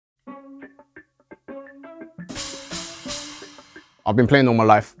I've been playing all my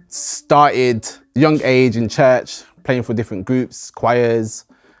life. Started young age in church, playing for different groups, choirs,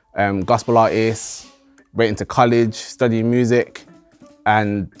 gospel artists, went into college, studying music,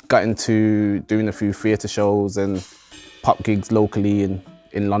 and got into doing a few theatre shows and pop gigs locally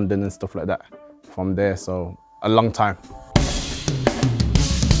in London and stuff like that from there, so a long time.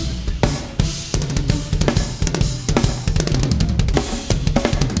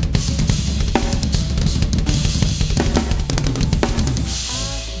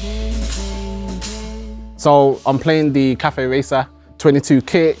 So I'm playing the Cafe Racer, 22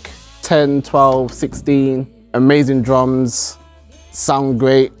 kick, 10, 12, 16, amazing drums, sound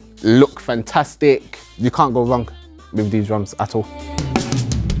great, look fantastic. You can't go wrong with these drums at all.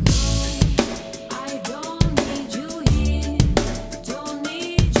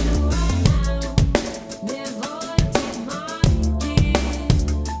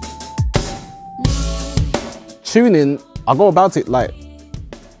 Tuning, I go about it like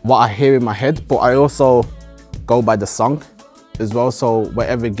what I hear in my head, but I also go by the song as well. So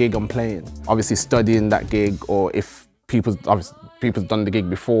whatever gig I'm playing, obviously studying that gig, or if people's done the gig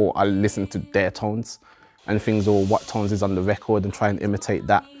before, I listen to their tones and things, or what tones is on the record and try and imitate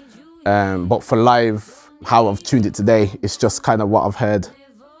that. But for live, how I've tuned it today, it's just kind of what I've heard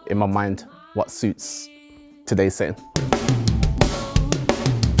in my mind, what suits today's setting.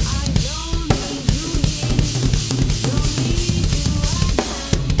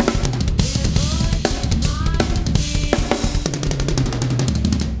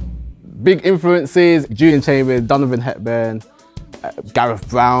 Big influences: Julian Chambers, Donovan Hepburn, Gareth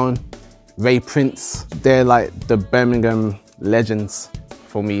Brown, Ray Prince. They're like the Birmingham legends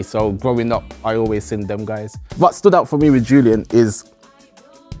for me. So growing up, I always sing them guys. What stood out for me with Julian is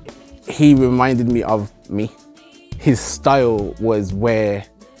he reminded me of me. His style was where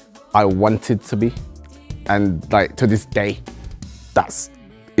I wanted to be. And like to this day,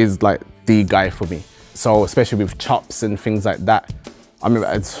 is like the guy for me. So especially with chops and things like that. I remember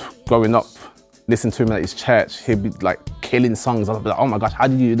as growing up, listening to him at his church, he'd be like killing songs. I'd be like, oh my gosh, how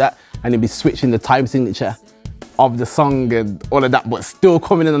did you do that? And he'd be switching the time signature of the song and all of that, but still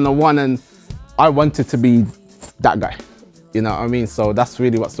coming in on the one. And I wanted to be that guy, you know what I mean? So that's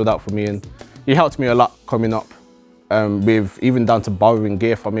really what stood out for me. And he helped me a lot coming up, with even down to borrowing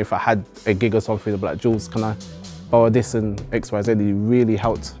gear from me. If I had a gig or something, I'd be like, Jules, can I borrow this and XYZ? He really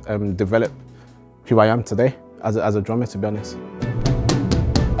helped develop who I am today as a drummer, to be honest.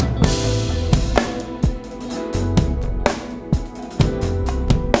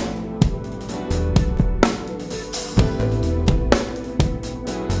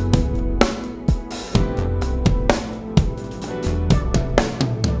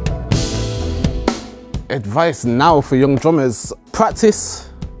 Advice now for young drummers: practice,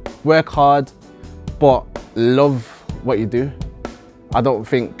 work hard, but love what you do. I don't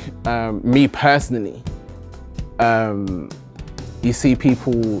think, me personally, you see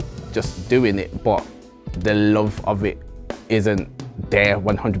people just doing it, but the love of it isn't there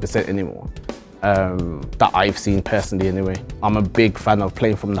 100% anymore, that I've seen personally anyway. I'm a big fan of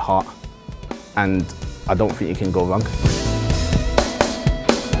playing from the heart, and I don't think you can go wrong.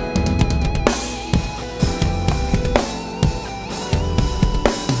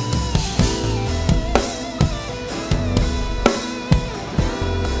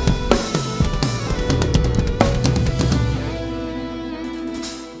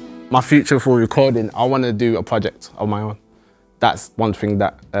 My future for recording, I want to do a project of my own. That's one thing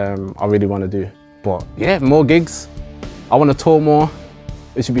that I really want to do. But yeah, more gigs. I want to tour more.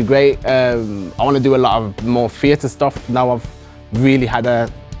 It should be great. I want to do a lot of more theatre stuff. Now I've really had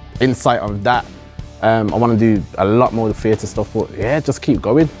an insight of that. I want to do a lot more theatre stuff, but yeah, just keep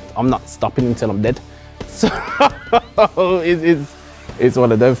going. I'm not stopping until I'm dead. So it's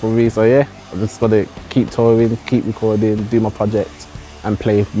one of them for me. So yeah, I'm just got to keep touring, keep recording, do my project, and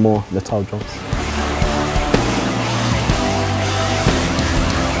play more Natal drums.